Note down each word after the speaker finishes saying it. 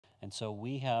And so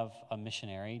we have a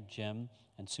missionary, Jim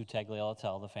and Sue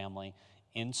Tagliatelle, the family,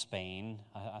 in Spain.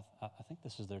 I think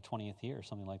this is their 20th year or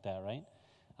something like that, right?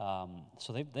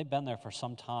 So they've been there for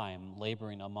some time,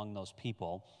 laboring among those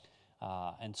people.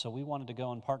 And so we wanted to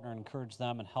go and partner and encourage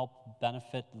them and help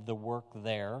benefit the work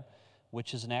there,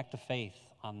 which is an act of faith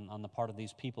on the part of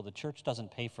these people. The church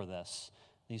doesn't pay for this.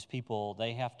 These people,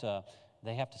 they have to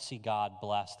see God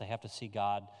bless. They have to see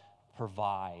God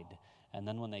provide. And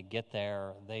then when they get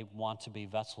there, they want to be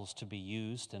vessels to be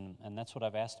used. And that's what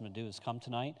I've asked them to do, is come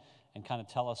tonight and kind of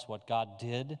tell us what God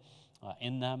did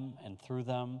in them and through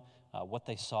them, what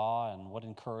they saw and what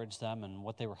encouraged them, and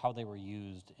how they were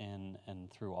used in and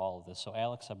through all of this. So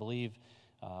Alex, I believe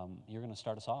you're going to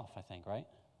start us off, I think, right?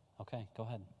 Okay, go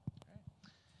ahead.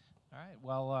 All right,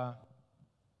 well, are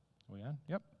we on?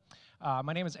 Yep.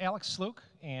 My name is Alex Slook,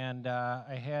 and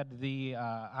I had the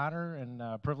honor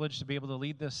and privilege to be able to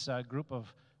lead this group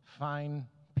of fine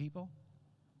people.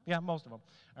 Yeah, most of them.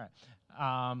 All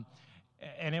right.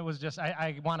 And it was just,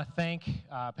 I want to thank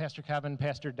Pastor Kevin,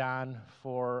 Pastor Don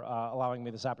for allowing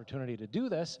me this opportunity to do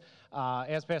this.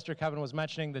 As Pastor Kevin was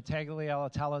mentioning, the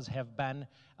Tagliatellas have been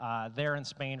there in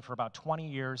Spain for about 20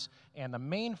 years, and the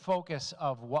main focus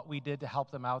of what we did to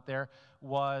help them out there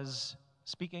was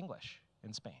speak English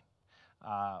in Spain.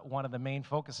 One of the main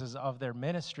focuses of their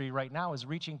ministry right now is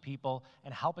reaching people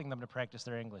and helping them to practice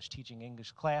their English, teaching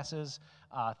English classes,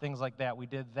 things like that. We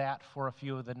did that for a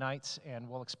few of the nights, and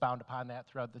we'll expound upon that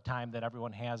throughout the time that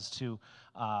everyone has to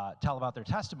tell about their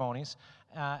testimonies.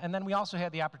 And then we also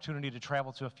had the opportunity to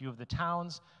travel to a few of the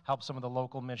towns, help some of the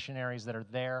local missionaries that are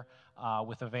there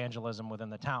with evangelism within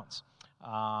the towns.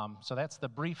 So that's the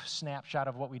brief snapshot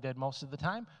of what we did most of the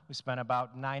time. We spent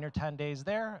about 9 or 10 days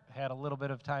there, had a little bit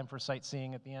of time for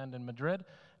sightseeing at the end in Madrid,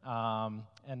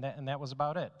 and that was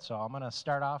about it. So I'm going to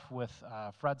start off with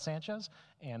Fred Sanchez,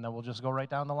 and then we'll just go right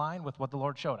down the line with what the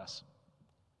Lord showed us.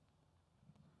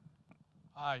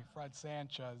 Hi, Fred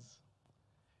Sanchez.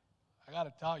 I got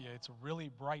to tell you, it's really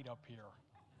bright up here.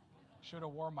 Should have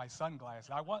worn my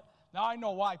sunglasses. Now I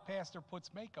know why Pastor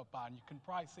puts makeup on. You can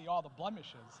probably see all the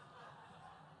blemishes.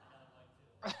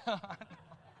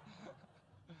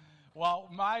 Well,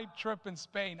 my trip in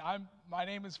Spain, my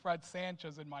name is Fred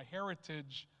Sanchez, and my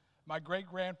heritage, my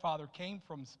great-grandfather came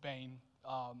from Spain.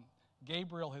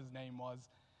 Gabriel, his name was.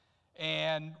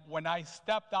 And when I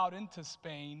stepped out into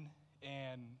Spain,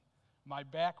 and my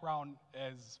background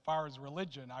as far as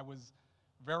religion, I was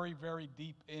very, very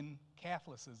deep in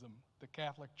Catholicism, the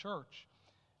Catholic Church.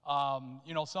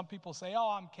 Some people say,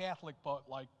 oh, I'm Catholic, but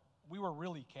like, we were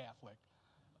really Catholic.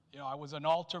 I was an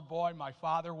altar boy. My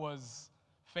father was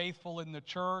faithful in the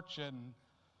church and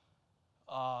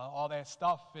all that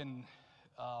stuff. And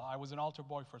I was an altar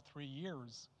boy for 3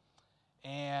 years.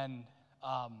 And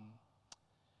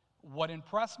what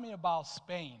impressed me about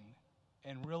Spain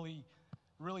and really,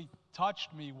 really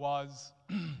touched me was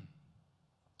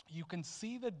you can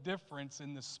see the difference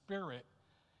in the spirit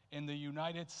in the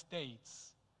United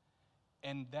States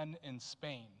and then in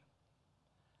Spain.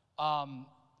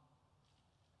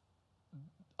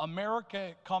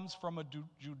 America comes from a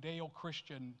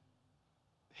Judeo-Christian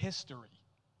history,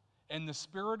 and the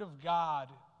Spirit of God,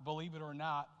 believe it or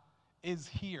not, is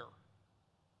here.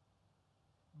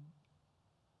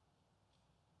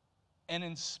 And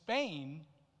in Spain,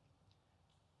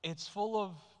 it's full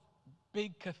of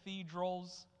big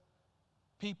cathedrals,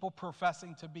 people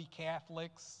professing to be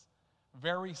Catholics,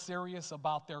 very serious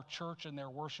about their church and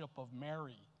their worship of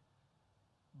Mary,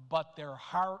 but their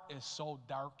heart is so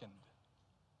darkened.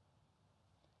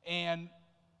 And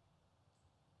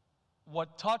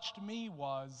what touched me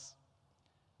was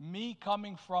me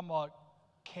coming from a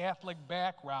Catholic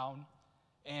background,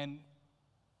 and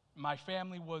my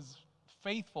family was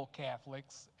faithful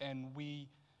Catholics, and we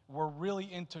were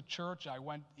really into church. I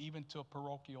went even to a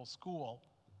parochial school.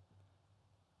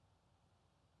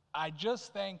 I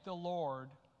just thank the Lord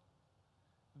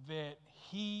that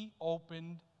He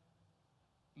opened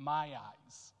my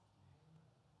eyes.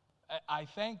 I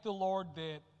thank the Lord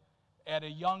that at a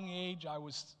young age, I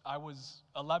was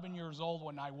 11 years old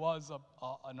when I was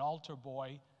an altar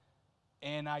boy,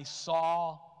 and I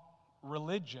saw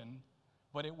religion,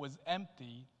 but it was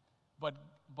empty. But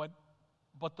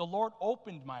the Lord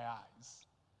opened my eyes.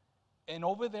 And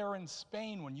over there in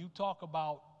Spain, when you talk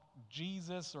about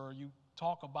Jesus or you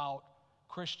talk about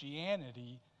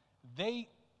Christianity, they,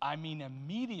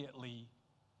 immediately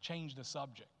changed the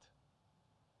subject.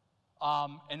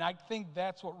 And I think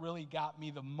that's what really got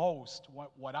me the most,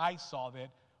 what I saw,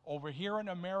 that over here in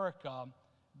America,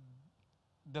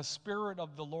 the Spirit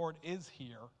of the Lord is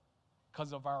here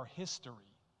because of our history.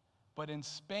 But in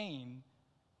Spain,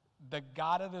 the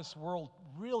God of this world,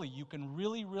 really, you can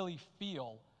really, really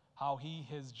feel how he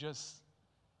has just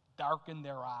darkened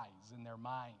their eyes and their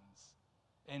minds.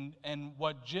 And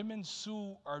what Jim and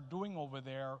Sue are doing over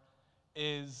there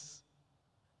is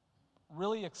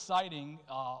really exciting.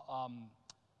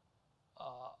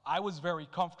 I was very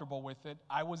comfortable with it.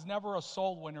 I was never a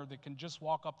soul winner that can just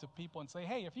walk up to people and say,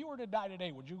 hey, if you were to die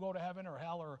today, would you go to heaven or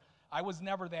hell? Or I was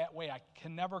never that way. I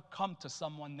can never come to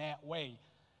someone that way.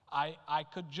 I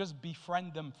could just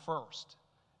befriend them first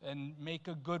and make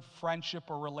a good friendship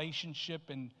or relationship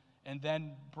and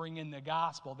then bring in the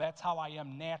gospel. That's how I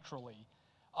am naturally.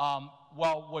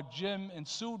 Well, what Jim and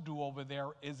Sue do over there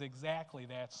is exactly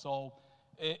that. So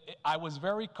I was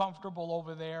very comfortable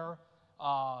over there.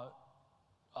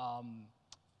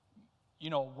 You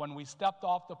know, when we stepped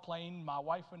off the plane, my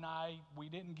wife and I, we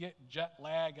didn't get jet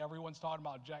lag. Everyone's talking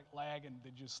about jet lag and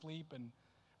did you sleep? And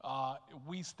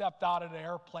we stepped out of the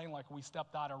airplane like we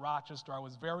stepped out of Rochester. I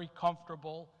was very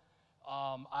comfortable.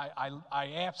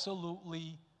 I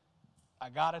absolutely, I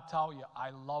got to tell you,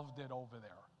 I loved it over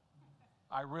there.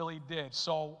 I really did.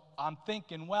 So I'm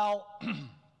thinking, well,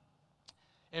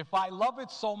 if I love it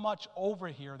so much over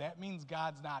here, that means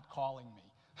God's not calling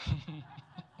me.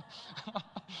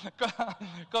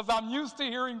 Because I'm used to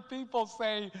hearing people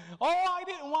say, oh, I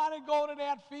didn't want to go to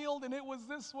that field, and it was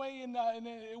this way, and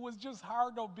it was just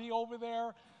hard to be over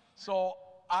there. So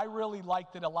I really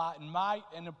liked it a lot.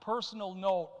 And a personal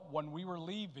note, when we were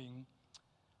leaving,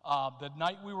 the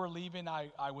night we were leaving,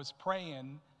 I was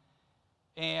praying,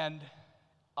 and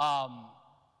I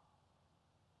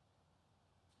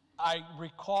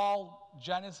recall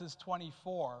Genesis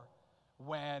 24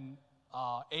 when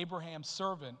Abraham's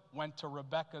servant went to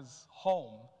Rebekah's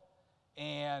home,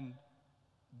 and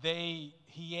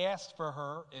he asked for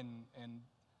her,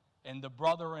 and the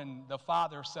brother and the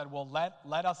father said, well,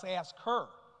 let us ask her,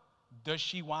 does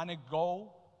she want to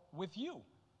go with you?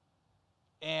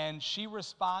 And she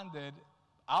responded,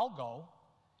 I'll go.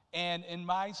 And in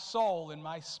my soul, in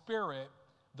my spirit,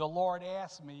 the Lord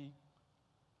asked me,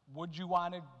 would you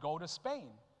want to go to Spain?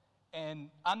 And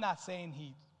I'm not saying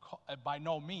he, by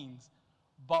no means,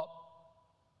 but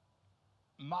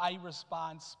my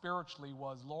response spiritually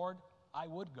was, Lord, I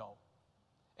would go.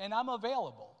 And I'm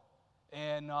available.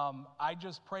 And I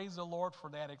just praise the Lord for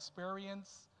that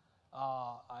experience.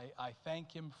 I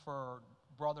thank him for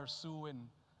Brother Sue and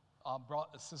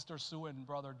Sister Sue and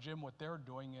Brother Jim, what they're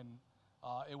doing. And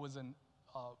it was a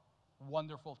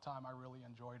wonderful time. I really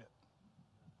enjoyed it.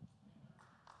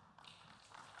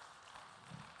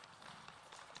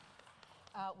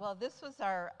 Well, this was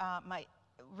our,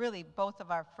 really both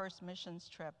of our first missions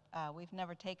trip. We've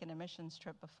never taken a missions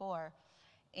trip before.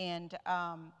 And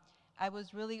I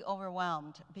was really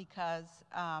overwhelmed because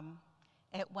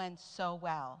it went so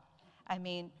well. I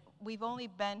mean, we've only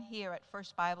been here at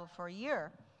First Bible for a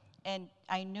year. And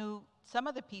I knew some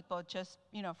of the people just,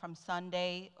 you know, from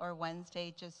Sunday or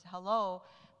Wednesday, just hello,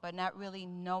 but not really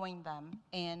knowing them.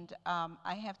 And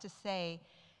I have to say,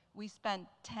 we spent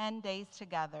 10 days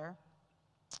together.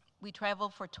 We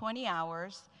traveled for 20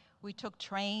 hours. We took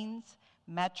trains,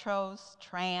 metros,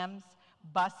 trams,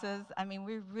 buses. I mean,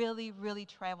 we really, really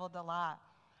traveled a lot.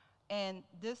 And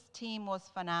this team was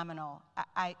phenomenal.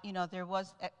 You know, there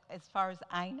was, as far as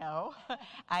I know,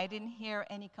 I didn't hear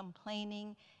any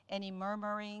complaining, any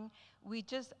murmuring. We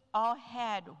just all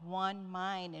had one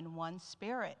mind and one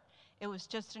spirit. It was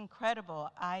just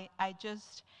incredible. I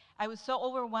was so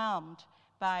overwhelmed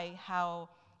by how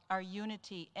our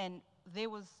unity, and there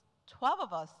was 12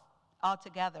 of us all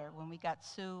together when we got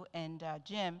Sue and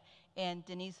Jim, and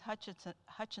Denise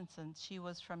Hutchinson, she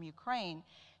was from Ukraine.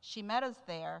 She met us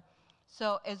there.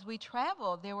 So as we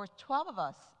traveled, there were 12 of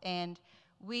us, and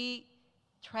we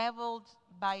traveled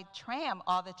by tram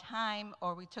all the time,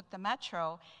 or we took the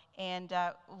metro. And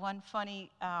one funny,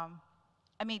 I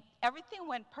mean, everything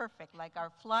went perfect. Like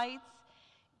our flights,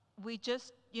 we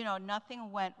just, you know,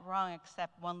 nothing went wrong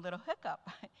except one little hiccup.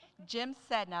 Jim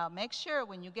said, now make sure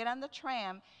when you get on the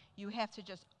tram, you have to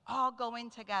just all go in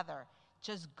together.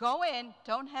 Just go in,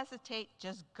 don't hesitate,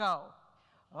 just go.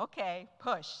 Okay,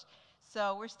 push.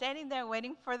 So we're standing there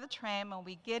waiting for the tram, and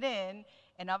we get in,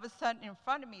 and all of a sudden in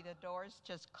front of me, the doors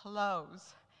just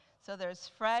close. So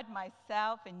there's Fred,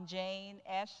 myself, and Jane,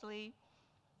 Ashley,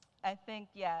 I think,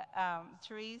 yeah,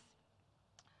 Therese.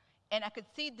 And I could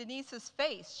see Denise's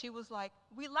face. She was like,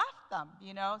 we left them,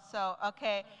 you know? So,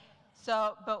 okay.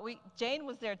 So, but Jane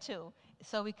was there too.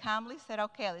 So we calmly said,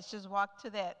 okay, let's just walk to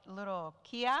that little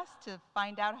kiosk to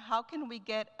find out how can we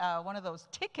get one of those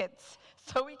tickets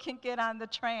so we can get on the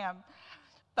tram.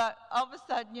 But all of a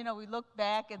sudden, you know, we looked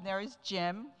back, and there is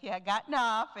Jim. He had gotten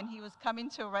off, and he was coming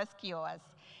to rescue us.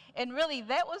 And really,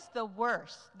 that was the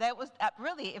worst. That was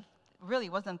really, it really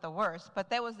wasn't the worst, but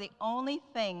that was the only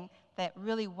thing that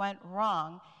really went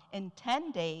wrong in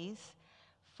 10 days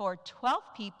for 12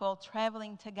 people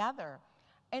traveling together.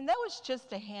 And that was just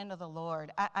the hand of the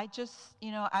Lord. I just,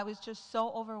 I was just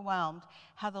so overwhelmed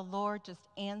how the Lord just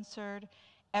answered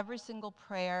every single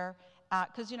prayer.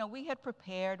 Because, we had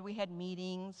prepared, we had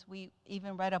meetings, we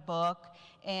even read a book,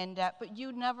 but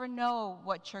you never know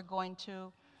what you're going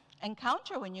to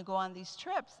encounter when you go on these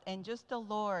trips. And just the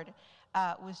Lord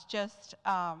was just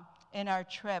in our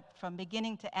trip from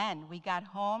beginning to end. We got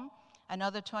home,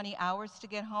 another 20 hours to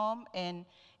get home, and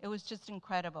it was just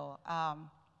incredible.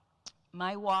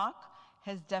 My walk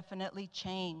has definitely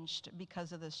changed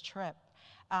because of this trip.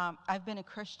 I've been a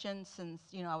Christian since,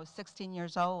 I was 16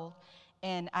 years old,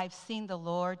 and I've seen the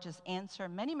Lord just answer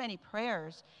many, many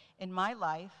prayers in my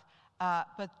life.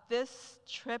 But this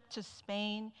trip to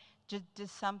Spain just did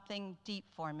something deep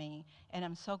for me, and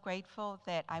I'm so grateful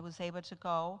that I was able to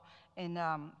go. And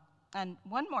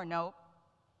one more note,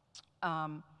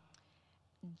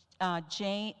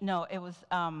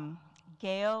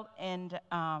 Gail and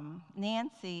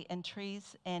Nancy and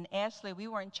Therese and Ashley, we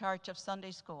were in charge of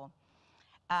Sunday school.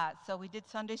 So we did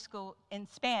Sunday school in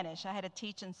Spanish. I had to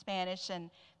teach in Spanish, and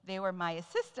they were my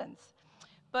assistants.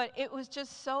 But it was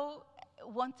just so,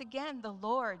 once again, the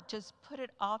Lord just put it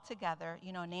all together.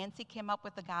 Nancy came up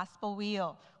with the gospel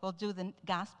wheel. We'll do the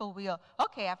gospel wheel.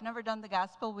 Okay, I've never done the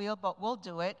gospel wheel, but we'll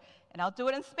do it. And I'll do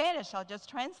it in Spanish. I'll just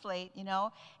translate,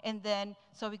 And then,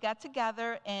 so we got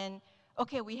together and,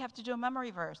 okay, we have to do a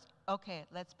memory verse. Okay,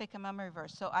 let's pick a memory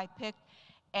verse. So I picked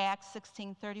Acts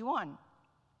 16:31.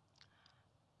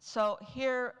 So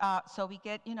here, so we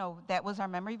get, that was our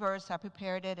memory verse. I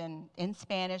prepared it in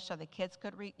Spanish so the kids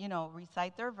could,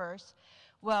 recite their verse.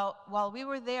 Well, while we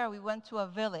were there, we went to a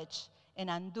village in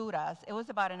Honduras. It was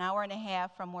about an hour and a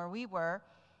half from where we were,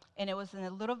 and it was in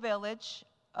a little village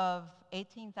of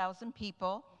 18,000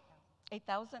 people,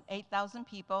 8,000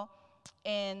 people.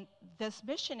 And this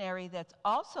missionary that's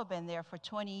also been there for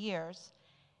 20 years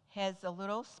has a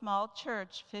little small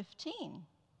church, 15.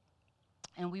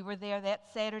 And we were there that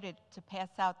Saturday to pass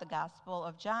out the Gospel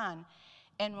of John.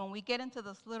 And when we get into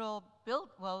this little it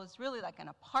was really like an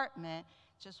apartment,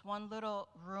 just one little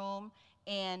room.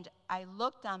 And I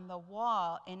looked on the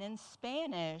wall, and in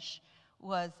Spanish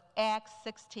was Acts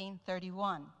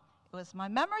 16:31. It was my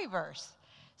memory verse.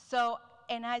 So,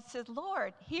 and I said,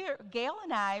 Lord, here, Gail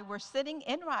and I were sitting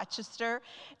in Rochester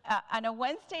on a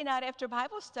Wednesday night after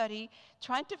Bible study,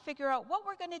 trying to figure out what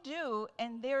we're going to do,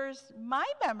 and there's my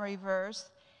memory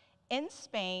verse in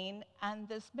Spain on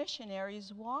this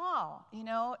missionary's wall.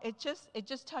 It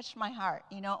just touched my heart.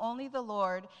 Only the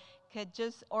Lord could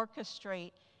just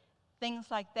orchestrate things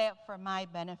like that for my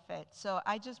benefit. So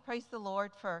I just praise the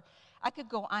Lord I could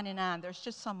go on and on. There's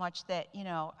just so much that,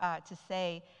 to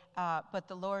say. But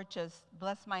the Lord just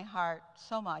blessed my heart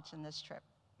so much in this trip.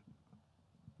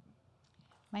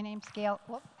 My name's Gail.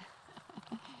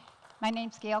 My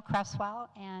name's Gail Cresswell,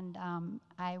 and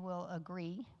I will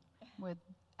agree with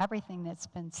everything that's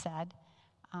been said.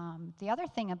 The other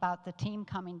thing about the team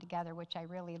coming together, which I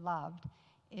really loved,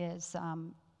 is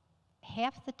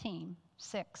half the team,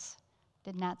 6,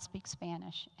 did not speak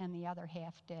Spanish, and the other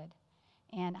half did.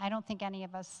 And I don't think any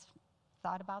of us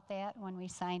thought about that when we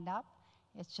signed up.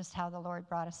 It's just how the Lord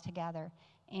brought us together.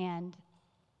 And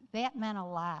that meant a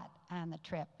lot on the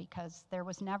trip, because there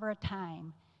was never a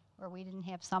time where we didn't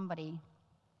have somebody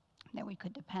that we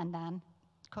could depend on,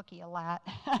 Cookie a lot,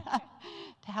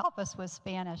 to help us with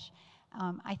Spanish.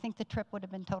 I think the trip would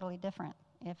have been totally different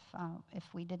if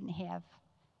we didn't have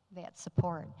that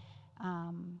support.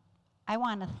 I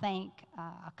want to thank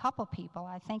a couple people.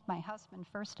 I thank my husband,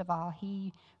 first of all.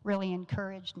 He really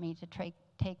encouraged me to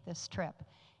take this trip,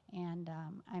 and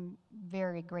I'm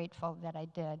very grateful that I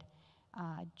did.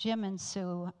 Jim and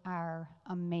Sue are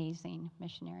amazing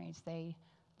missionaries. They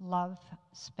love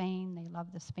Spain. They love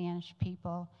the Spanish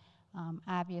people.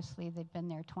 Obviously, they've been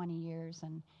there 20 years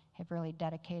and have really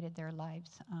dedicated their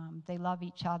lives. They love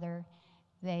each other.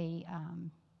 They,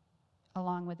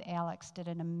 along with Alex, did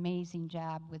an amazing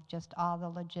job with just all the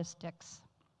logistics,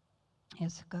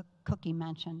 as Cookie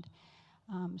mentioned.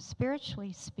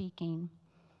 Spiritually speaking,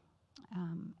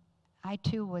 I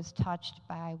too was touched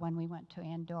by when we went to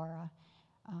Andorra.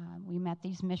 We met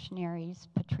these missionaries,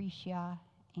 Patricia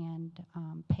and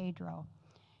Pedro,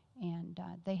 and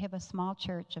they have a small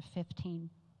church of 15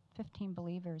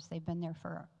 believers. They've been there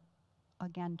for,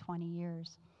 again, 20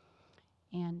 years.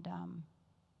 And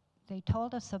they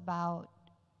told us about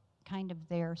kind of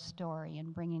their story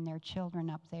and bringing their children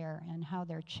up there, and how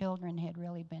their children had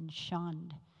really been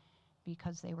shunned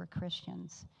because they were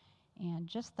Christians. And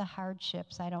just the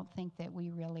hardships, I don't think that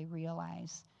we really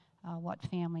realize what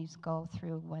families go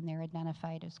through when they're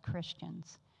identified as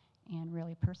Christians and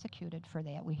really persecuted for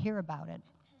that. We hear about it,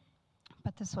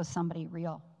 but this was somebody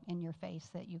real in your face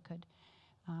that you could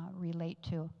relate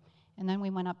to. And then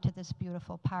we went up to this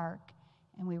beautiful park,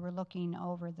 and we were looking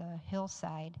over the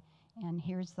hillside, and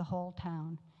here's the whole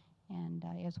town. And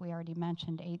as we already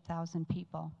mentioned, 8,000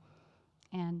 people.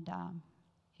 And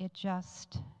it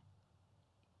just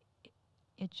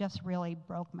really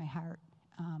broke my heart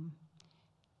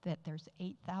that there's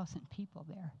 8,000 people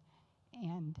there,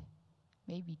 and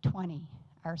maybe 20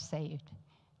 are saved.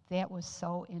 That was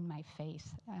so in my face.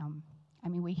 I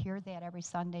mean, we hear that every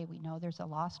Sunday. We know there's a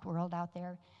lost world out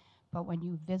there, but when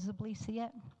you visibly see it,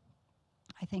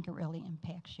 I think it really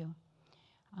impacts you.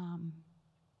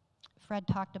 Fred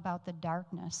talked about the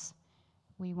darkness.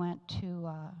 We went to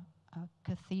a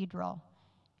cathedral,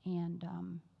 and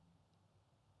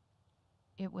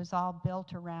it was all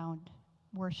built around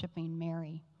worshiping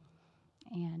Mary.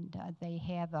 And they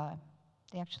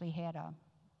actually had a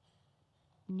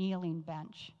kneeling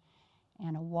bench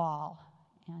and a wall.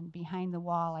 And behind the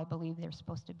wall, I believe there's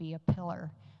supposed to be a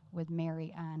pillar with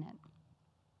Mary on it.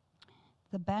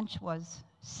 The bench was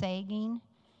sagging,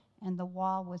 and the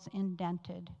wall was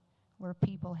indented where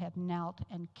people have knelt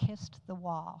and kissed the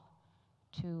wall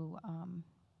to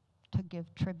give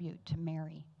tribute to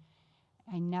Mary.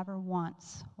 I never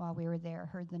once, while we were there,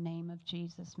 heard the name of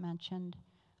Jesus mentioned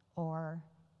or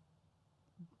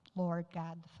Lord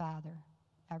God the Father.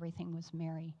 Everything was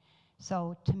Mary.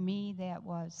 So to me, that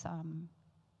was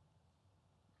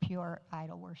pure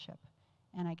idol worship.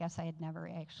 And I guess I had never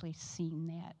actually seen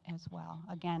that as well.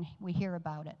 Again, we hear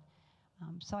about it.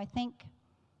 So I think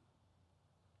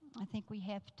we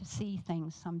have to see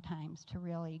things sometimes to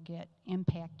really get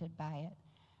impacted by it.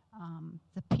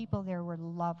 The people there were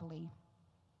lovely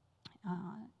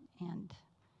and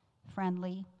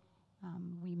friendly.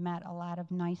 We met a lot of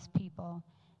nice people.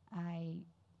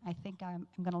 I think I'm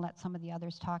going to let some of the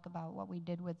others talk about what we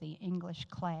did with the English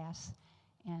class.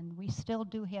 And we still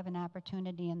do have an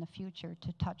opportunity in the future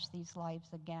to touch these lives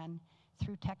again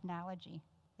through technology.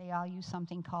 They all use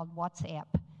something called WhatsApp.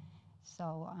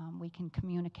 So we can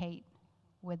communicate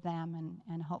with them,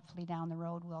 and hopefully down the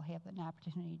road we'll have an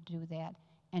opportunity to do that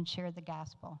and share the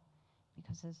gospel.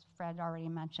 Because as Fred already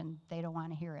mentioned, they don't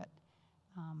want to hear it.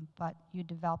 But you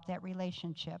develop that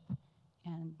relationship,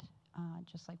 and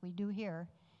just like we do here,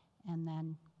 and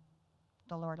then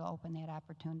the Lord will open that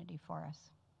opportunity for us.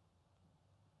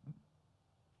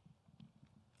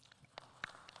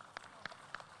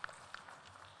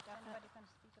 Everybody going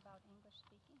to speak about English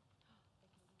speaking?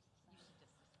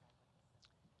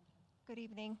 Good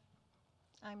evening.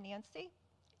 I'm Nancy,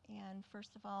 and first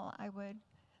of all, I would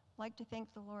like to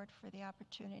thank the Lord for the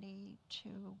opportunity to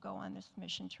go on this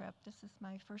mission trip. This is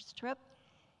my first trip,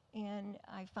 and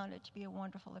I found it to be a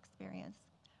wonderful experience.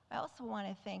 I also want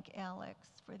to thank Alex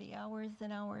for the hours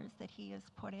and hours that he has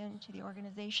put into the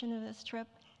organization of this trip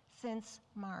since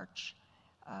March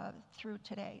through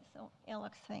today. So,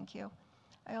 Alex, thank you.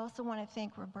 I also want to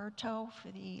thank Roberto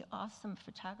for the awesome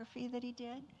photography that he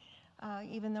did.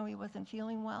 Even though he wasn't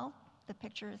feeling well, the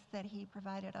pictures that he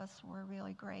provided us were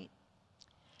really great.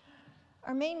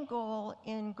 Our main goal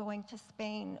in going to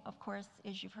Spain, of course,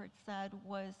 as you've heard said,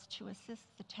 was to assist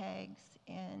the tags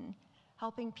in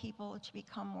helping people to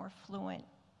become more fluent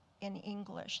in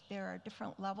English. There are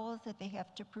different levels that they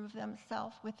have to prove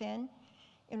themselves within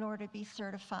in order to be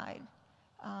certified.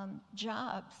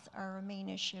 Jobs are a main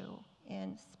issue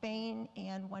in Spain,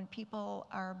 and when people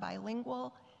are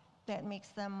bilingual, that makes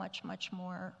them much, much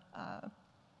more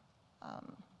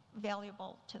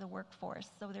valuable to the workforce.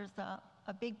 So there's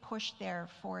a big push there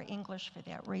for English for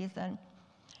that reason.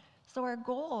 So our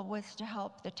goal was to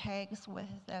help the tags with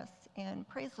this, and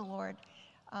praise the Lord,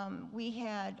 we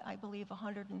had, I believe,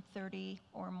 130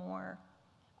 or more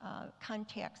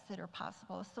contacts that are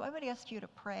possible. So I would ask you to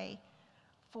pray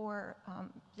for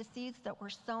the seeds that were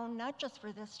sown, not just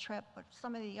for this trip, but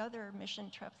some of the other mission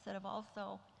trips that have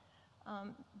also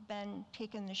been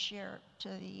taken this year to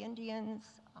the Indians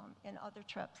and other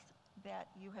trips that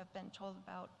you have been told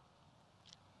about.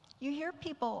 You hear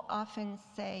people often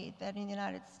say that in the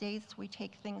United States we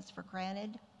take things for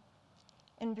granted,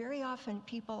 and very often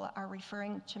people are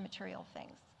referring to material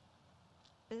things.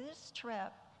 But this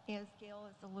trip, as Gail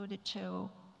has alluded to,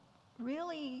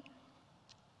 really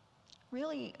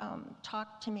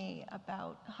talked to me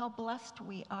about how blessed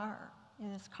we are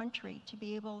in this country to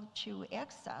be able to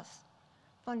access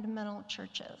fundamental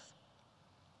churches.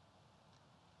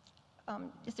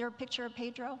 Is there a picture of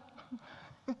Pedro?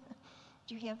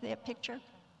 Do you have that picture?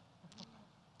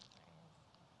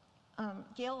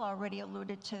 Gail already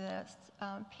alluded to this.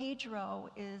 Pedro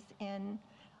is in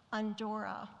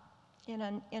Andorra.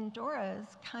 And Andorra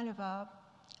is kind of a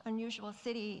unusual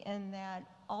city in that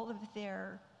all of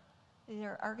their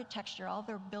architecture, all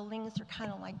their buildings are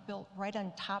kind of like built right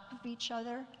on top of each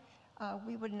other.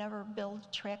 We would never build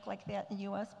a track like that in the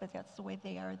US, but that's the way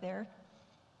they are there.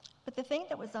 But the thing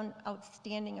that was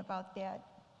outstanding about that,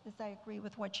 is I agree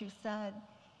with what you said,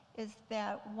 is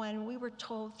that when we were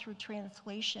told through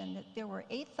translation that there were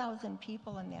 8,000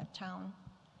 people in that town,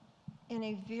 in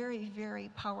a very, very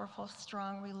powerful,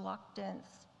 strong reluctance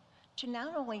to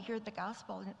not only hear the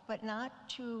gospel, but not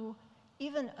to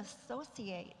even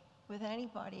associate with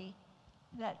anybody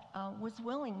that was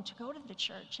willing to go to the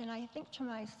church. And I think to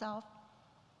myself,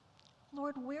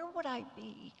 Lord, where would I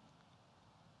be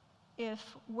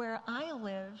if where I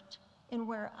lived and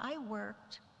where I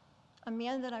worked, a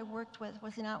man that I worked with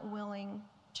was not willing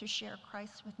to share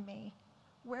Christ with me?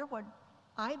 Where would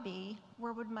I be?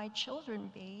 Where would my children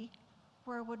be?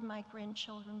 Where would my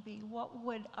grandchildren be? What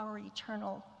would our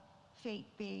eternal fate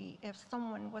be if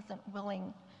someone wasn't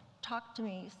willing to talk to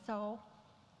me? So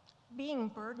being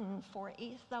burdened for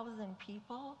 8,000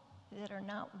 people that are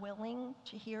not willing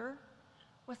to hear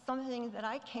was something that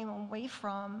I came away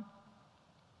from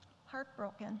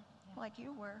heartbroken, like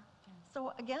you were.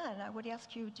 So again, I would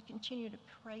ask you to continue to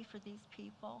pray for these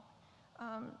people,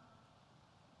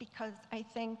 because I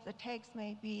think the tags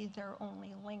may be their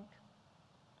only link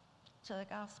to the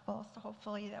gospel, so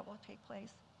hopefully that will take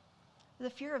place. The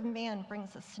fear of man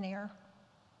brings a snare,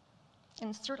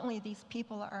 and certainly these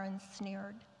people are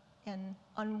ensnared and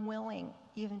unwilling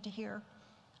even to hear.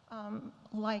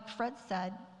 Like Fred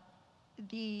said,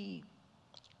 the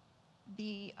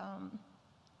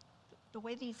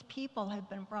way these people have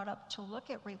been brought up to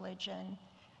look at religion,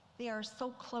 they are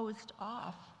so closed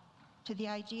off to the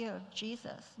idea of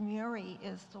Jesus. Mary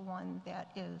is the one that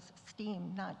is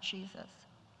esteemed, not Jesus.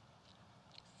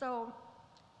 So,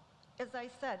 as I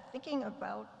said, thinking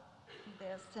about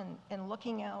this and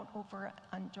looking out over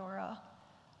Andorra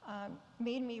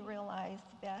made me realize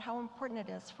that how important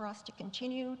it is for us to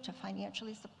continue to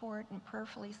financially support and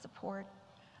prayerfully support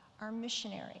our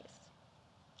missionaries.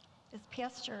 As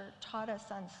Pastor taught us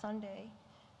on Sunday,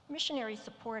 missionary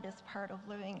support is part of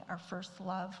living our first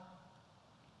love.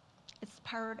 It's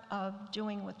part of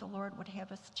doing what the Lord would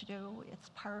have us to do. It's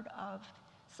part of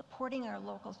supporting our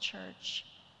local church.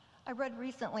 I read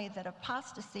recently that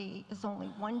apostasy is only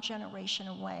one generation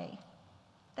away.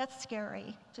 That's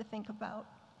scary to think about.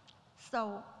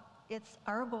 So it's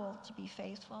our goal to be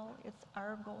faithful. It's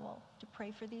our goal to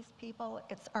pray for these people.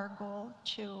 It's our goal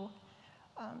to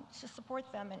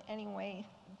support them in any way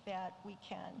that we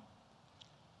can.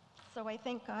 So I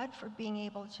thank God for being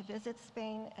able to visit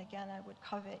Spain. Again, I would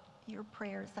covet your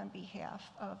prayers on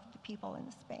behalf of the people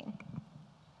in Spain.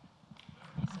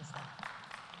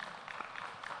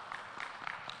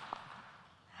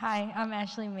 Hi, I'm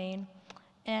Ashley Main.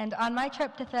 And on my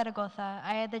trip to Zaragoza,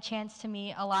 I had the chance to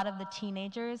meet a lot of the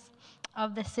teenagers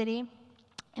of the city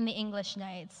in the English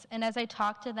nights. And as I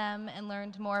talked to them and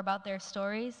learned more about their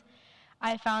stories,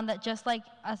 I found that just like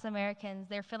us Americans,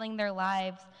 they're filling their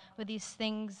lives with these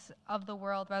things of the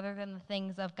world rather than the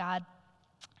things of God.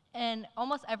 And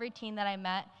almost every teen that I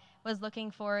met was looking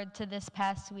forward to this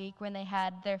past week when they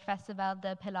had their Festival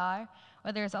de Pilar,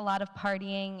 where there's a lot of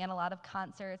partying and a lot of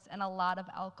concerts and a lot of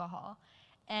alcohol.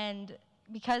 And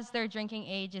because their drinking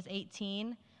age is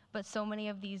 18, but so many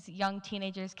of these young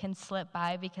teenagers can slip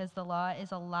by because the law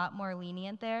is a lot more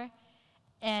lenient there.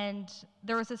 And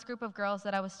there was this group of girls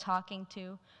that I was talking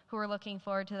to who were looking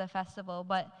forward to the festival,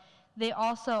 but they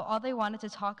also, all they wanted to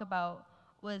talk about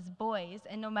was boys,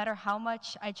 and no matter how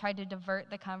much I tried to divert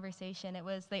the conversation,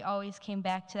 they always came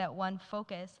back to that one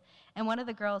focus. And one of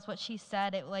the girls, what she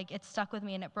said, it stuck with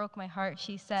me and it broke my heart.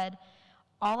 She said,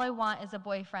 "All I want is a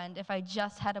boyfriend. If I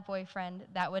just had a boyfriend,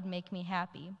 that would make me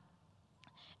happy."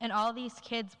 And all these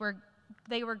kids were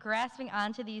grasping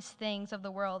onto these things of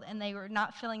the world, and they were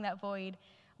not filling that void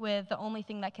with the only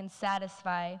thing that can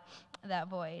satisfy that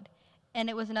void. And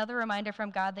it was another reminder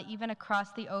from God that even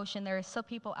across the ocean, there are still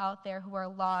people out there who are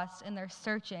lost and they're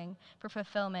searching for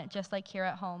fulfillment, just like here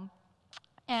at home.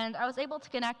 And I was able to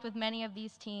connect with many of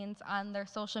these teens on their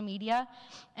social media,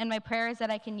 and my prayer is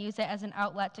that I can use it as an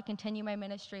outlet to continue my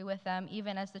ministry with them,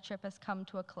 even as the trip has come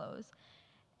to a close.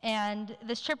 And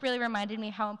this trip really reminded me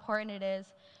how important it is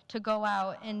to go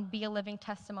out and be a living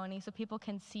testimony so people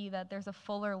can see that there's a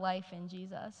fuller life in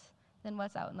Jesus than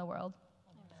what's out in the world.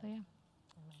 So, yeah.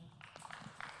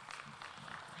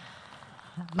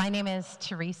 My name is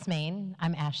Therese Main.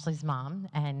 I'm Ashley's mom.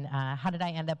 And how did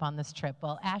I end up on this trip?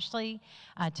 Well, Ashley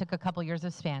took a couple years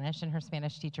of Spanish, and her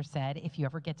Spanish teacher said, if you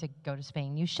ever get to go to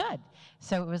Spain, you should.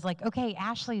 So it was like, okay,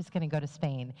 Ashley's going to go to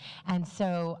Spain. And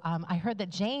so I heard that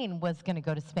Jane was going to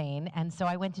go to Spain. And so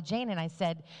I went to Jane and I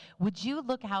said, would you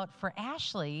look out for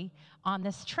Ashley on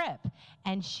this trip?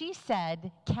 And she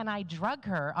said, can I drug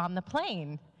her on the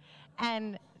plane?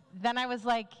 And then I was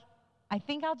like, I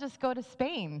think I'll just go to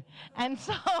Spain. And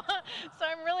so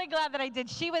I'm really glad that I did.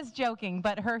 She was joking,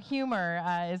 but her humor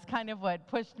is kind of what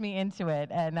pushed me into it.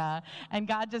 And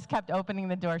God just kept opening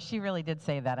the door. She really did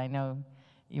say that. I know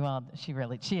you all, she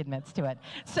admits to it.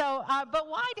 So, but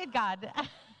why did God?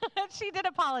 She did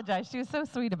apologize. She was so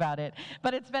sweet about it.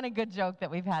 But it's been a good joke that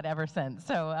we've had ever since.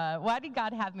 So why did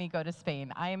God have me go to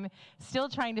Spain? I'm still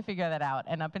trying to figure that out.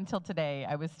 And up until today,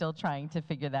 I was still trying to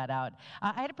figure that out.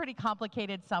 I had a pretty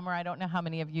complicated summer. I don't know how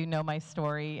many of you know my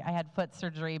story. I had foot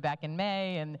surgery back in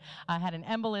May, and I had an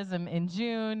embolism in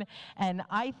June. And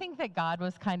I think that God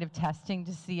was kind of testing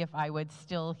to see if I would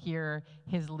still hear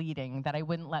his leading, that I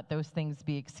wouldn't let those things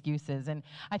be excuses. And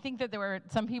I think that there were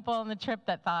some people on the trip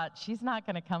that thought, she's not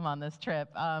going to come on this trip.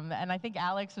 And I think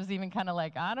Alex was even kind of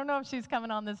like, I don't know if she's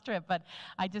coming on this trip, but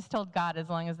I just told God, as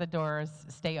long as the doors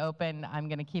stay open, I'm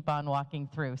going to keep on walking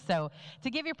through. So to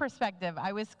give you perspective,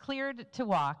 I was cleared to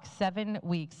walk 7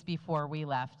 weeks before we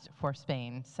left for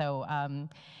Spain. So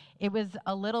it was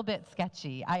a little bit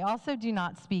sketchy. I also do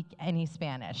not speak any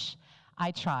Spanish. I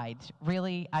tried,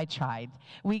 really, I tried.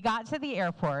 We got to the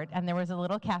airport, and there was a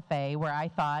little cafe where I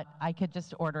thought I could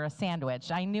just order a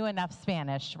sandwich. I knew enough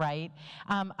Spanish, right?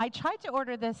 I tried to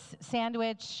order this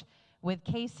sandwich with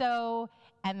queso,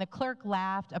 and the clerk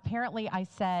laughed. Apparently, I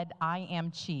said, I am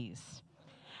cheese.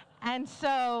 And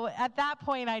so at that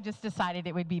point, I just decided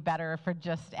it would be better for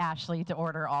just Ashley to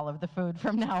order all of the food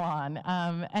from now on.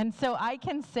 And so I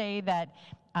can say that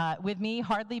with me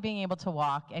hardly being able to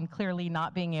walk and clearly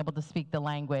not being able to speak the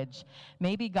language,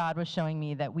 maybe God was showing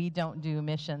me that we don't do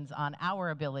missions on our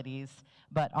abilities,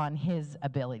 but on his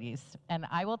abilities. And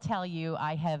I will tell you,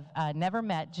 I have never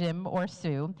met Jim or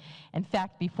Sue. In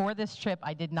fact, before this trip,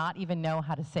 I did not even know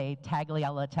how to say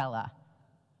tagliatella.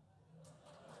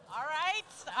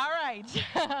 All right.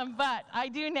 But I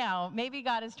do now. Maybe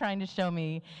God is trying to show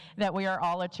me that we are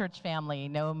all a church family,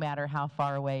 no matter how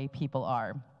far away people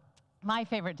are. My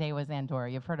favorite day was Andorra.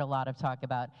 You've heard a lot of talk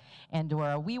about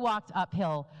Andorra. We walked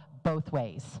uphill both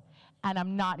ways. And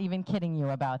I'm not even kidding you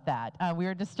about that. We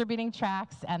were distributing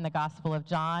tracts and the Gospel of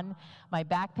John. My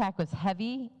backpack was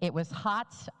heavy. It was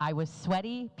hot. I was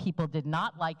sweaty. People did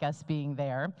not like us being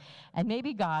there. And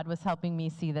maybe God was helping me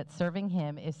see that serving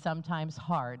him is sometimes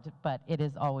hard, but it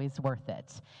is always worth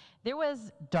it. There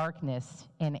was darkness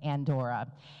in Andorra.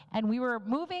 And we were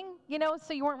moving,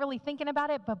 so you weren't really thinking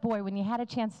about it. But boy, when you had a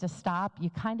chance to stop,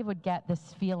 you kind of would get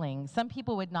this feeling. Some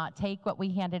people would not take what we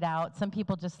handed out. Some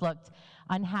people just looked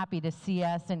unhappy to see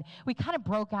us. And we kind of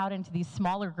broke out into these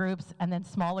smaller groups, and then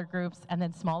smaller groups, and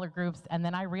then smaller groups. And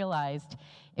then I realized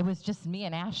it was just me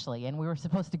and Ashley. And we were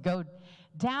supposed to go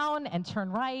down and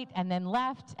turn right and then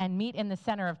left and meet in the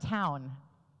center of town.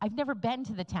 I've never been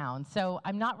to the town, so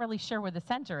I'm not really sure where the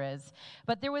center is.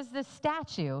 But there was this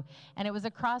statue, and it was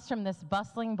across from this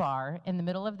bustling bar in the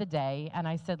middle of the day, and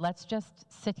I said, let's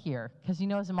just sit here. Because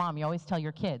as a mom, you always tell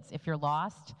your kids, if you're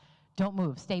lost, don't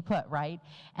move, stay put, right?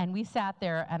 And we sat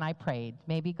there, and I prayed.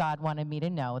 Maybe God wanted me to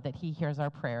know that he hears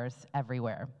our prayers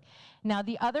everywhere. Now,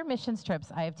 the other missions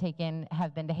trips I have taken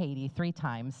have been to Haiti 3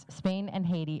 times. Spain and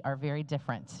Haiti are very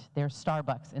different. There's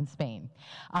Starbucks in Spain.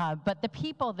 But the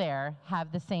people there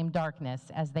have the same darkness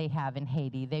as they have in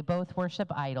Haiti. They both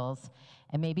worship idols,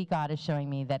 and maybe God is showing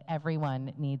me that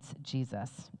everyone needs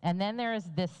Jesus. And then there is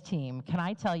this team. Can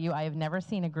I tell you, I have never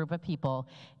seen a group of people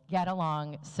get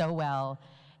along so well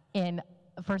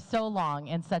for so long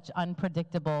in such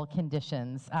unpredictable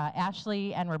conditions.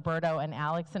 Ashley and Roberto and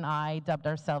Alex and I dubbed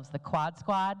ourselves the Quad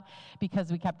Squad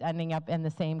because we kept ending up in the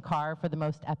same car for the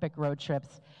most epic road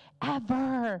trips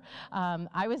ever.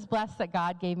 I was blessed that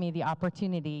God gave me the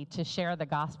opportunity to share the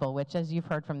gospel, which, as you've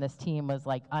heard from this team, was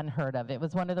like unheard of. It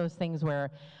was one of those things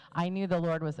where I knew the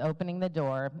Lord was opening the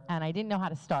door, and I didn't know how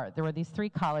to start. There were these 3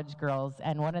 college girls,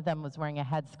 and one of them was wearing a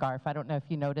headscarf. I don't know if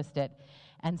you noticed it.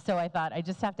 And so I thought, I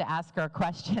just have to ask her a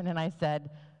question. And I said,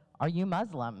 are you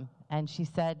Muslim? And she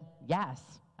said, yes.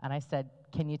 And I said,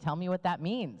 can you tell me what that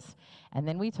means? And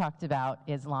then we talked about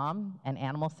Islam and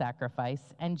animal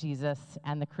sacrifice and Jesus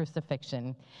and the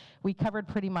crucifixion. We covered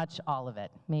pretty much all of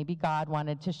it. Maybe God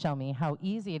wanted to show me how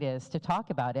easy it is to talk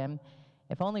about him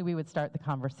if only we would start the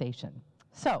conversation.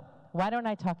 So why don't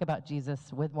I talk about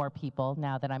Jesus with more people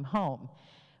now that I'm home?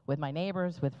 with my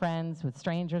neighbors, with friends, with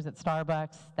strangers at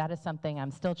Starbucks. That is something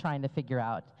I'm still trying to figure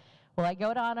out. Will I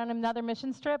go on another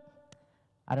mission trip?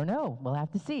 I don't know. We'll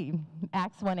have to see.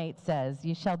 Acts 1:8 says,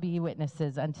 "You shall be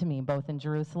witnesses unto me both in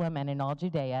Jerusalem and in all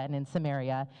Judea and in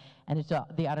Samaria and to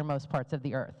the uttermost parts of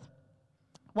the earth."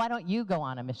 Why don't you go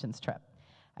on a missions trip?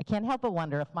 I can't help but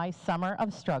wonder if my summer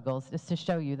of struggles is to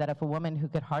show you that if a woman who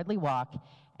could hardly walk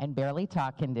and barely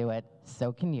talk can do it,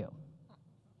 so can you.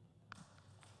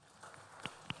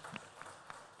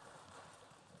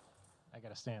 I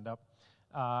got to stand up.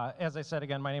 As I said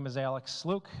again, my name is Alex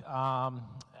Luke.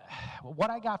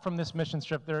 What I got from this mission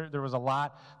trip, there was a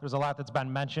lot. There's a lot that's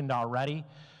been mentioned already,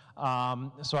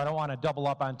 so I don't want to double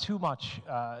up on too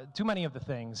many of the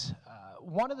things.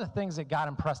 One of the things that got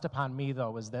impressed upon me,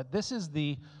 though, is that this is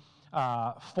the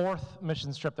fourth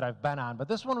mission trip that I've been on, but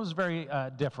this one was very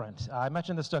different. I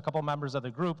mentioned this to a couple members of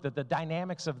the group, that the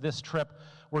dynamics of this trip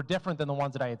were different than the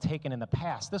ones that I had taken in the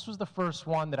past. This was the first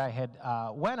one that I had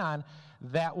went on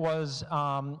that was,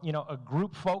 a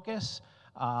group focus.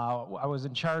 I was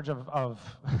in charge of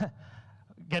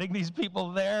getting these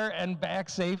people there and back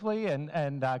safely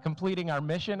and completing our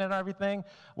mission and everything,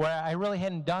 where I really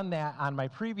hadn't done that on my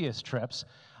previous trips.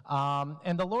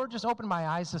 And the Lord just opened my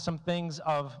eyes to some things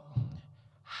of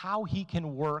how he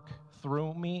can work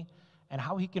through me and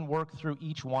how he can work through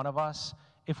each one of us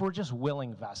if we're just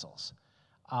willing vessels.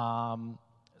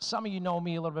 Some of you know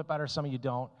me a little bit better, some of you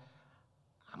don't.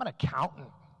 I'm an accountant.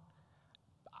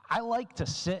 I like to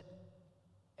sit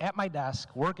at my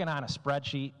desk, working on a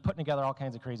spreadsheet, putting together all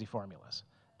kinds of crazy formulas.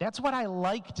 That's what I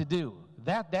like to do.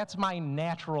 That's my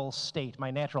natural state, my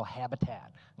natural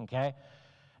habitat, okay?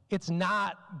 It's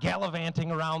not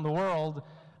gallivanting around the world,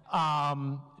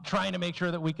 trying to make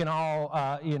sure that we can all,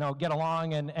 get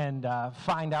along and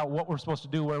find out what we're supposed to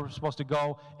do, where we're supposed to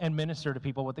go, and minister to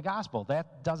people with the gospel.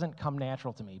 That doesn't come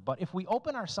natural to me. But if we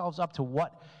open ourselves up to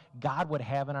what God would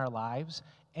have in our lives,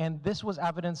 and this was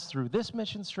evidenced through this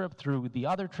mission trip, through the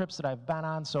other trips that I've been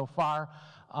on so far,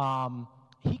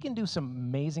 he can do some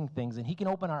amazing things, and he can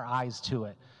open our eyes to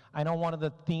it. I know one of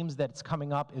the themes that's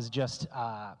coming up is just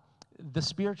the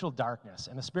spiritual darkness,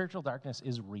 and the spiritual darkness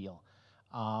is real.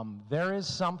 There is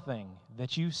something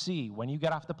that you see when you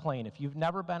get off the plane. If you've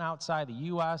never been outside the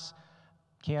U.S.,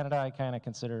 Canada, I kind of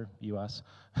consider U.S.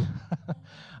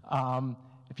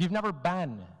 If you've never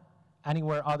been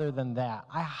anywhere other than that,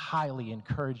 I highly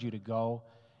encourage you to go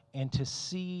and to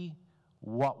see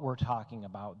what we're talking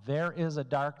about. There is a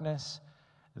darkness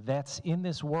that's in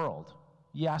this world.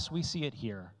 Yes, we see it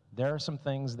here. There are some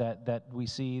things that we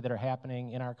see that are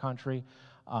happening in our country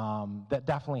that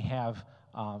definitely have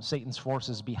Satan's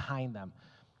forces behind them.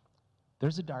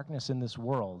 There's a darkness in this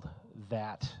world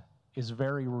that is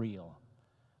very real.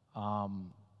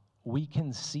 We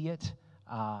can see it.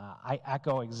 I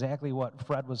echo exactly what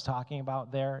Fred was talking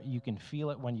about there. You can feel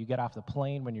it when you get off the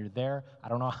plane, when you're there. I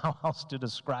don't know how else to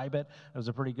describe it. It was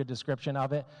a pretty good description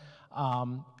of it.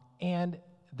 And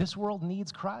this world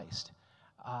needs Christ.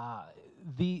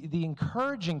 The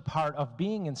encouraging part of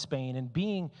being in Spain and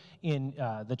being in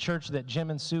the church that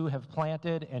Jim and Sue have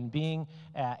planted and being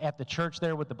at the church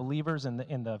there with the believers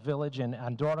in the village in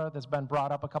Andorra that's been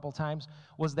brought up a couple times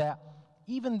was that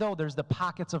even though there's the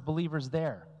pockets of believers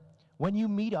there, when you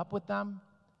meet up with them,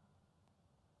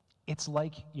 it's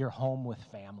like you're home with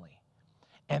family.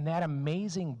 And that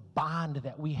amazing bond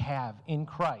that we have in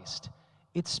Christ,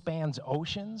 it spans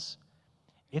oceans,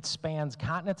 it spans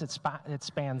continents, it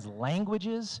spans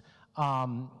languages.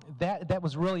 That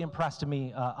was really impressed to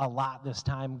me a lot this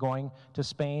time going to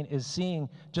Spain, is seeing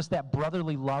just that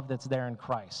brotherly love that's there in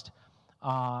Christ.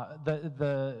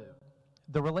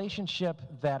 The relationship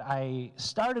that I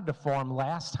started to form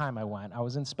last time I went, I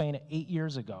was in Spain 8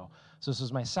 years ago, so this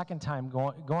was my second time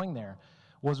going there,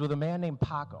 was with a man named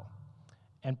Paco.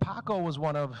 And Paco was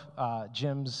one of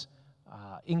Jim's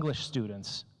English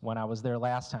students when I was there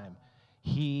last time.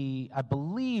 He, I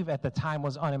believe at the time,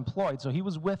 was unemployed, so he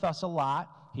was with us a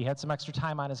lot. He had some extra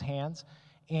time on his hands,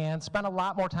 and spent a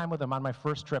lot more time with him on my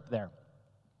first trip there.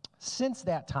 Since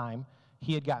that time,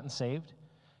 he had gotten saved.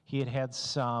 He had had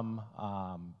some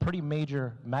pretty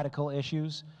major medical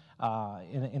issues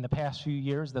in the past few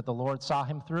years that the Lord saw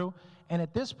him through. And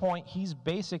at this point, he's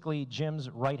basically Jim's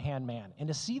right-hand man. And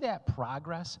to see that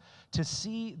progress, to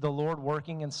see the Lord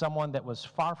working in someone that was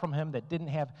far from him, that didn't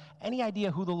have any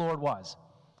idea who the Lord was,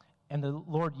 and the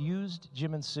Lord used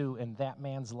Jim and Sue in that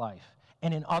man's life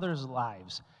and in others'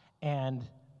 lives. And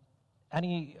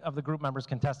any of the group members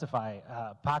can testify.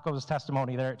 Paco's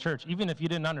testimony there at church, even if you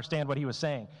didn't understand what he was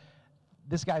saying,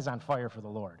 this guy's on fire for the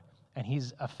Lord. And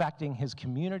he's affecting his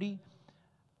community.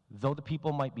 Though the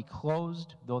people might be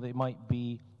closed, though they might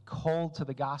be cold to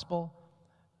the gospel,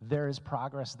 there is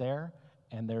progress there,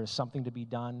 and there is something to be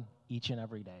done each and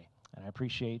every day. And I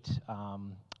appreciate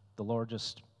the Lord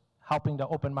just helping to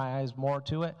open my eyes more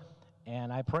to it,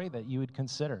 and I pray that you would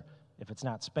consider, if it's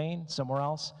not Spain, somewhere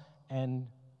else, and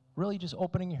really just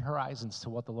opening your horizons to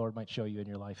what the Lord might show you in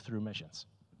your life through missions.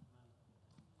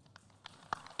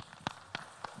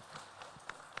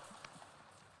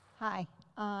 Hi,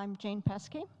 I'm Jane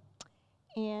Pesky,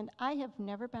 and I have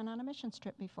never been on a missions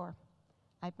trip before.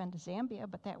 I've been to Zambia,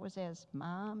 but that was as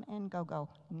mom and go-go,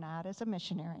 not as a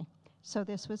missionary. So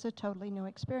this was a totally new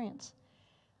experience.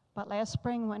 But last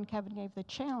spring, when Kevin gave the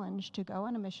challenge to go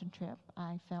on a mission trip,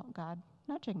 I felt God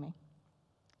nudging me.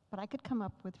 But I could come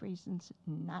up with reasons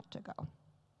not to go.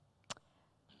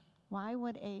 Why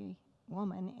would a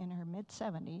woman in her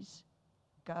mid-70s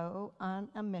go on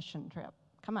a mission trip?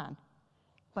 Come on.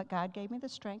 But God gave me the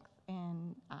strength,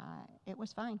 and it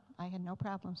was fine. I had no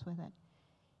problems with it.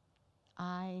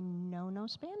 I know no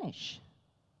Spanish.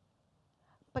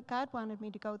 But God wanted me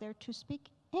to go there to speak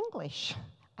English.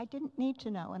 I didn't need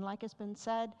to know. And like has been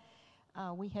said,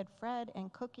 we had Fred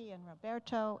and Cookie and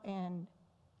Roberto, and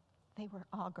they were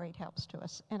all great helps to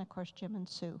us. And of course, Jim and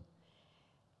Sue.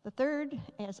 The third,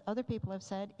 as other people have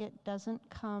said, it doesn't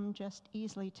come just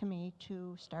easily to me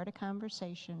to start a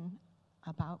conversation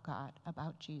about God,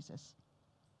 about Jesus.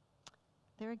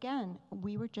 There again,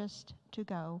 we were just to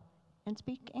go and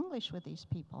speak English with these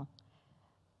people.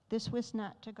 This was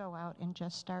not to go out and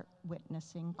just start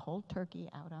witnessing cold turkey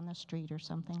out on the street or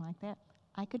something like that.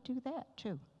 I could do that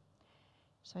too.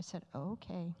 So I said,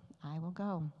 okay, I will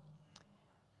go.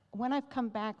 When I've come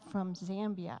back from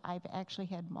Zambia, I've actually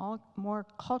had more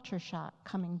culture shock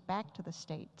coming back to the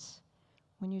States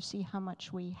when you see how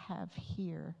much we have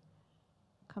here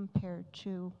compared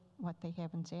to what they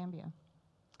have in Zambia.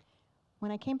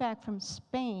 When I came back from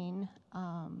Spain,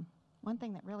 one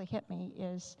thing that really hit me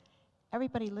is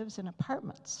everybody lives in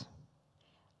apartments.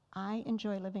 I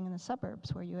enjoy living in the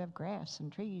suburbs where you have grass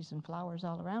and trees and flowers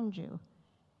all around you.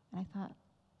 And I thought,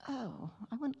 oh,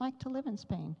 I wouldn't like to live in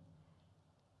Spain.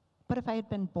 But if I had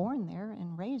been born there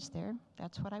and raised there,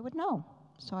 that's what I would know.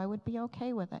 So I would be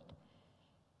okay with it.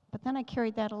 But then I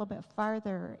carried that a little bit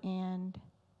farther, and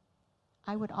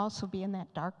I would also be in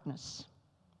that darkness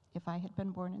if I had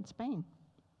been born in Spain.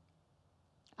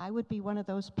 I would be one of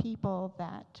those people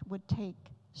that would take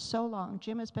so long.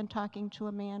 Jim has been talking to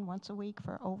a man once a week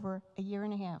for over a year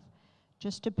and a half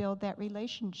just to build that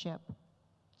relationship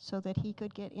so that he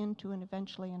could get into and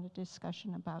eventually in a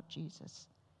discussion about Jesus.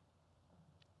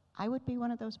 I would be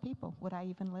one of those people. Would I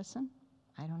even listen?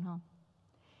 I don't know.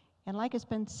 And like has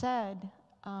been said,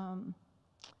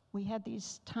 we had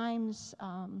these times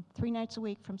 3 nights a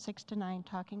week from 6 to 9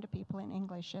 talking to people in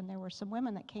English, and there were some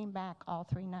women that came back all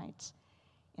 3 nights.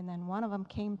 And then one of them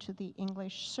came to the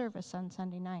English service on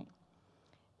Sunday night.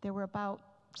 There were about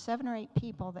 7 or 8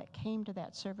 people that came to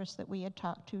that service that we had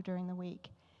talked to during the week.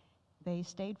 They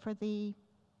stayed for the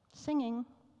singing.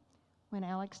 When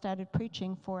Alex started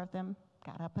preaching, 4 of them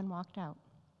got up and walked out.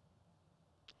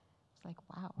 It's like,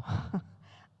 wow.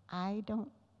 I don't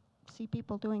see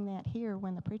people doing that here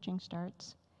when the preaching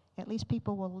starts. At least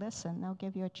people will listen. They'll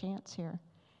give you a chance here.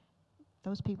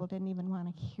 Those people didn't even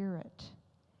want to hear it.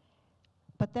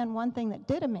 But then one thing that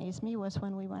did amaze me was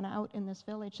when we went out in this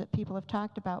village that people have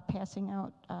talked about, passing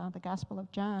out the Gospel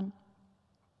of John.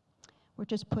 We're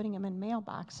just putting them in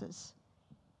mailboxes.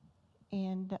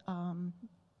 And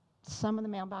some of the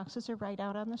mailboxes are right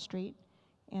out on the street.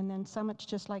 And then some, it's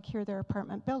just like here, they're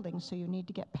apartment buildings, so you need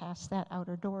to get past that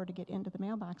outer door to get into the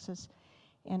mailboxes.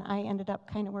 And I ended up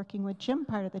kind of working with Jim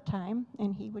part of the time,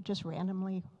 and he would just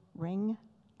randomly ring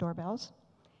doorbells.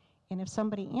 And if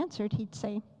somebody answered, he'd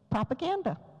say,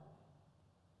 propaganda.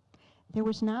 There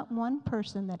was not one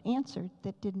person that answered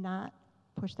that did not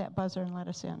push that buzzer and let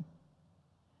us in.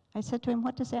 I said to him,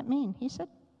 what does that mean? He said,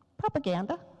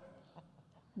 propaganda.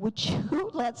 Would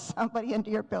you let somebody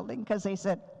into your building because they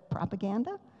said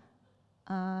propaganda?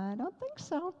 I don't think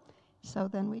so. So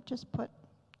then we just put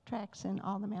tracts in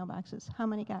all the mailboxes. How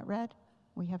many got read?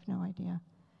 We have no idea.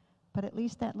 But at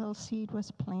least that little seed was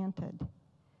planted.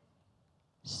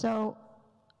 So,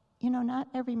 you know, not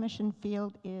every mission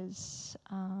field is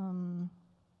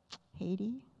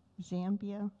Haiti,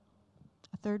 Zambia,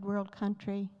 a third world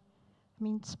country. I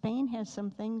mean, Spain has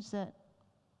some things that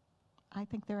I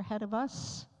think they're ahead of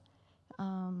us.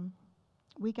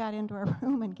 We got into our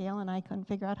room and Gail and I couldn't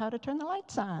figure out how to turn the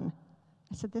lights on.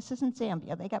 I said, this isn't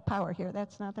Zambia. They got power here.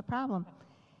 That's not the problem.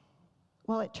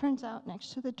 Well, it turns out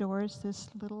next to the door is this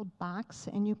little box,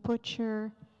 and you put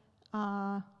your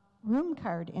room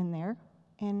card in there,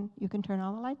 and you can turn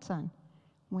all the lights on.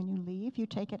 when you leave, you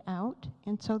take it out,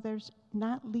 and so there's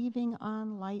not leaving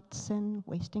on lights and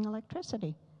wasting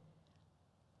electricity.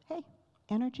 Hey,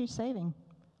 energy saving.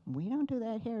 We don't do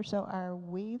that here, so are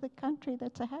we the country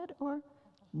that's ahead or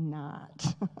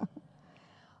not?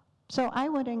 So I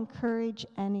would encourage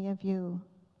any of you,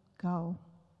 go.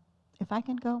 If I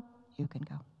can go, you can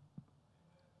go.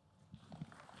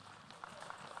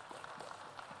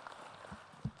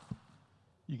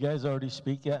 You guys already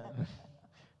speak yet?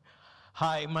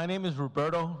 Hi, my name is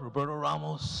Roberto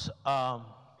Ramos.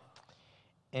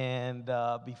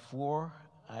 Before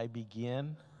I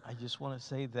begin, I just want to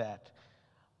say that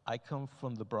I come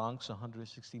from the Bronx,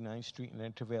 169th Street and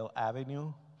Intervale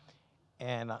Avenue.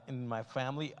 And in my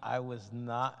family, I was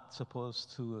not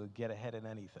supposed to get ahead in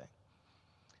anything.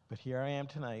 But here I am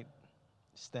tonight,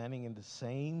 standing in the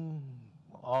same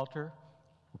altar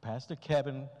where Pastor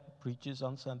Kevin preaches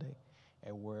on Sunday,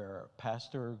 and where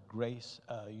Pastor Grace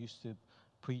used to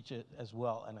preach it as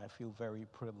well, and I feel very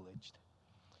privileged.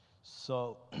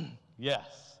 So,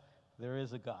 yes, there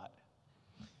is a God.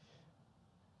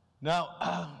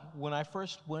 Now, when I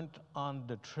first went on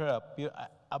the trip,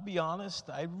 I'll be honest,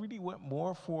 I really went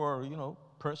more for,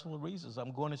 personal reasons.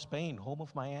 I'm going to Spain, home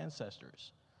of my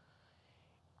ancestors.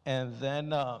 And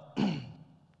then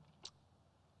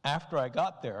after I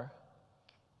got there,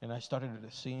 and I started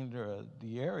seeing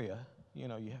the area, you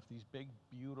have these big,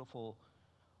 beautiful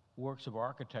works of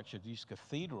architecture, these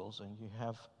cathedrals, and you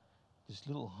have this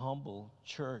little humble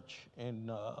church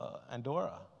in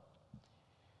Andorra.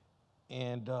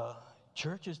 And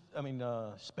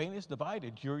Spain is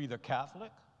divided. You're either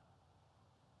Catholic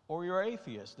or you're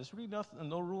atheist. There's really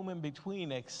no room in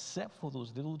between except for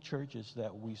those little churches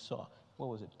that we saw. What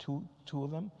was it, two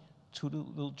of them? Two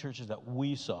little churches that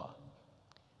we saw.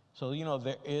 So,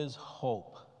 there is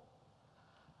hope.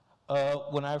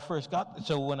 When I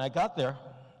got there,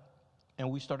 and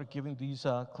we started giving these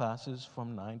classes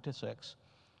from 9 to 6,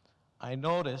 I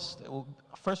noticed,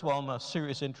 first of all, I'm a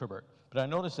serious introvert, but I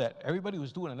noticed that everybody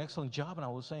was doing an excellent job, and I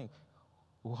was saying,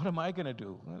 what am I going to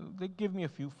do? Well, they give me a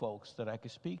few folks that I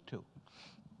could speak to.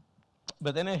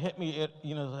 But then it hit me,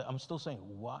 I'm still saying,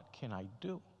 what can I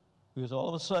do? Because all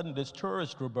of a sudden, this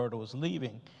tourist Roberto was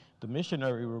leaving, the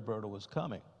missionary Roberto was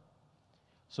coming.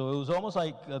 So it was almost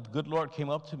like the good Lord came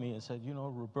up to me and said,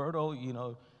 Roberto,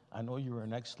 I know you're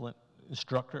an excellent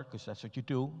instructor, because that's what you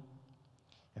do.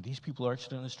 And these people are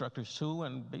excellent instructors too,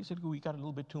 and basically we got a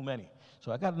little bit too many.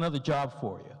 So I got another job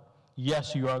for you.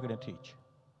 Yes, you are going to teach,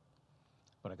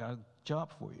 but I got a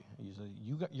job for you. He said,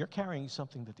 you're carrying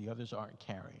something that the others aren't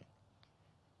carrying.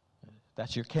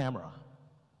 That's your camera.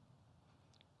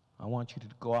 I want you to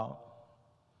go out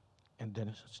and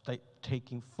then start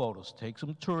taking photos. Take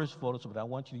some tourist photos, but I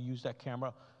want you to use that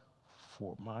camera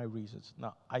for my reasons.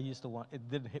 Now, it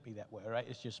didn't hit me that way, right?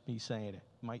 It's just me saying it,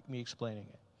 me explaining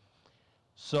it.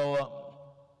 So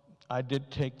I did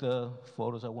take the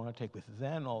photos I want to take, but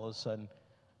then all of a sudden,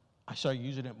 I started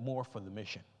using it more for the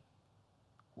mission.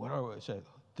 Whatever I said,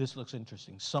 this looks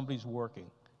interesting. Somebody's working.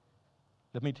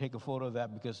 Let me take a photo of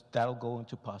that because that'll go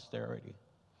into posterity.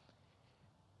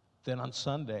 Then on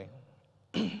Sunday,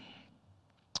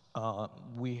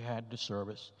 we had the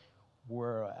service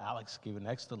where Alex gave an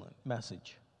excellent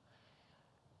message.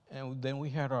 And then we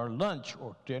had our lunch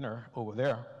or dinner over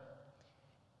there.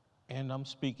 And I'm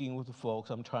speaking with the folks.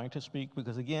 I'm trying to speak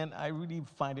because, again, I really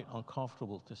find it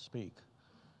uncomfortable to speak.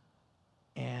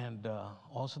 And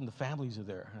all of a sudden the families are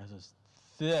there. And I says,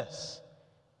 this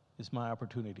is my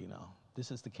opportunity now.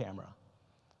 This is the camera.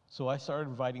 So I started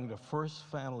inviting the first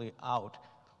family out.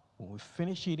 When we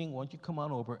finish eating, why don't you come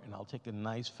on over and I'll take a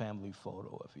nice family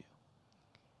photo of you.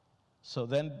 So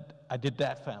then I did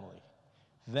that family.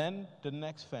 Then the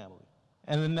next family,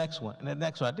 and the next one, and the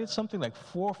next one. I did something like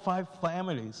 4 or 5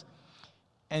 families.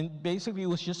 And basically, it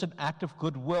was just an act of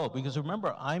goodwill. Because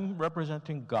remember, I'm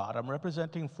representing God. I'm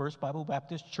representing First Bible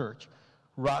Baptist Church,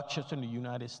 Rochester in the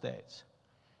United States.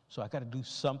 So I got to do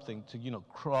something to,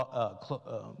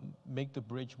 make the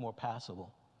bridge more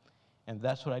passable. And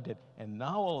that's what I did. And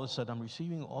now all of a sudden, I'm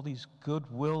receiving all these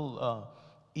goodwill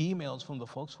emails from the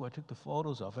folks who I took the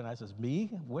photos of. And I says, me?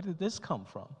 Where did this come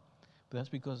from? But that's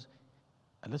because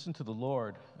I listened to the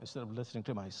Lord instead of listening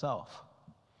to myself.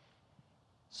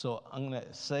 So I'm going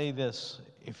to say this.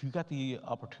 If you got the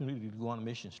opportunity to go on a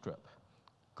mission trip,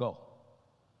 go.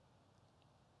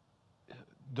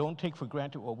 Don't take for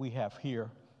granted what we have here.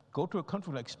 Go to a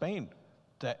country like Spain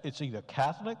that it's either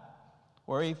Catholic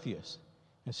or atheist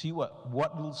and see what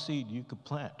little seed you could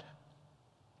plant.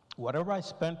 Whatever I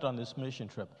spent on this mission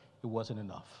trip, it wasn't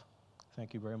enough.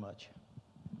 Thank you very much.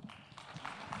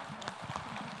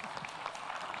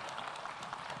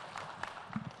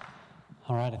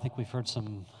 All right, I think we've heard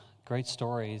some great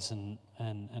stories, and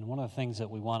one of the things that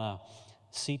we want to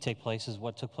see take place is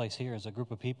what took place here is a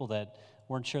group of people that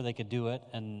weren't sure they could do it,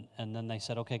 and then they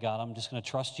said, okay, God, I'm just going to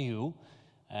trust you.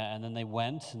 And then they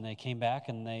went, and they came back,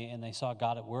 and they saw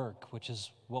God at work, which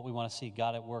is what we want to see,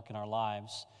 God at work in our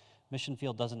lives. Mission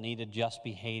Field doesn't need to just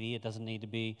be Haiti. It doesn't need to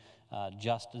be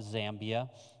just Zambia.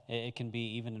 It can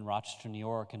be even in Rochester, New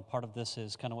York. And part of this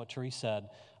is kind of what Therese said.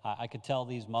 I could tell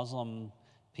these Muslim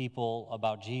people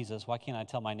about Jesus. Why can't I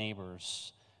tell my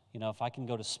neighbors? You know, if I can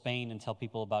go to Spain and tell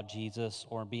people about Jesus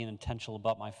or being intentional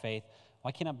about my faith,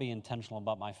 why can't I be intentional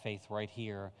about my faith right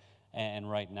here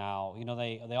and right now? You know,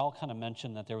 they all kind of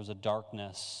mentioned that there was a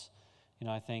darkness. You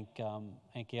know, I think,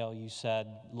 Aunt Gail, you said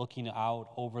looking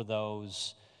out over the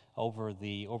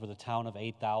town of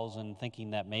 8,000,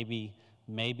 thinking that maybe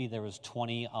there was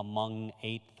 20 among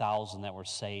 8,000 that were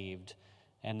saved,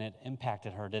 and it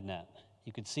impacted her, didn't it?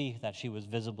 You could see that she was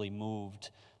visibly moved,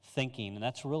 thinking, and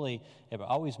that's really, it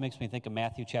always makes me think of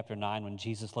Matthew chapter 9 when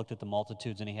Jesus looked at the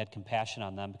multitudes and he had compassion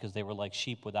on them because they were like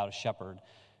sheep without a shepherd.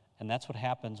 And that's what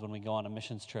happens when we go on a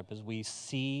missions trip, is we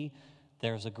see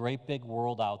there's a great big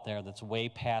world out there that's way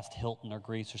past Hilton or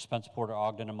Greece or Spencerport or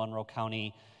Ogden or Monroe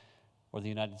County or the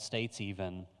United States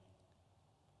even,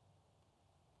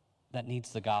 that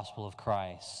needs the gospel of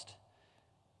Christ.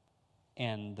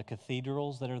 And the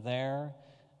cathedrals that are there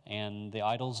and the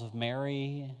idols of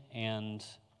Mary and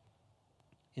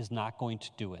is not going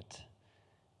to do it.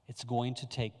 It's going to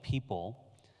take people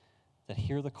that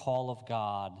hear the call of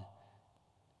God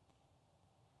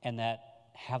and that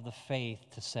have the faith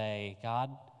to say,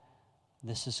 God,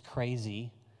 this is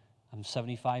crazy. I'm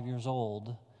 75 years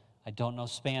old. I don't know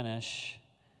Spanish.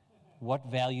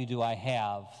 What value do I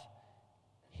have?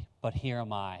 But here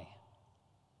am I.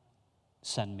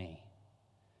 Send me.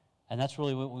 And that's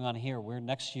really what we want to hear.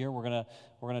 Next year we're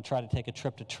gonna try to take a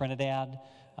trip to Trinidad.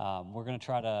 We're going to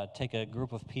try to take a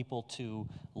group of people to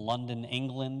London,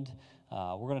 England.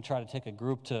 We're going to try to take a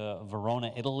group to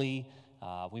Verona, Italy.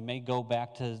 We may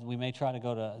try to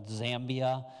go to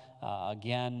Zambia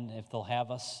again if they'll have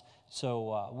us.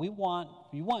 So we want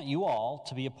you all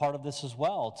to be a part of this as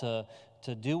well,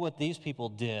 to do what these people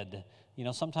did. You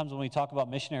know, sometimes when we talk about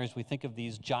missionaries, we think of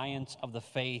these giants of the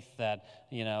faith that,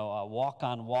 you know, walk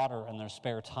on water in their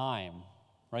spare time.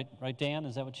 Right, Dan?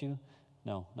 Is that what you?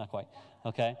 No, not quite.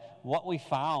 Okay. What we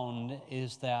found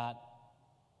is that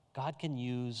God can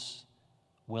use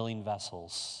willing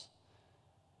vessels.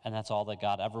 And that's all that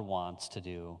God ever wants to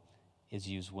do, is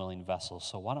use willing vessels.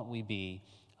 So why don't we be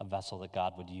a vessel that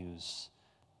God would use,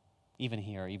 even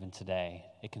here, even today?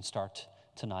 It can start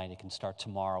tonight. It can start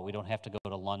tomorrow. We don't have to go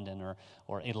to London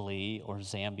or Italy or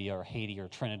Zambia or Haiti or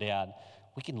Trinidad.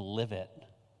 We can live it,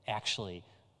 actually,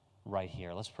 right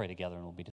here. Let's pray together and we'll be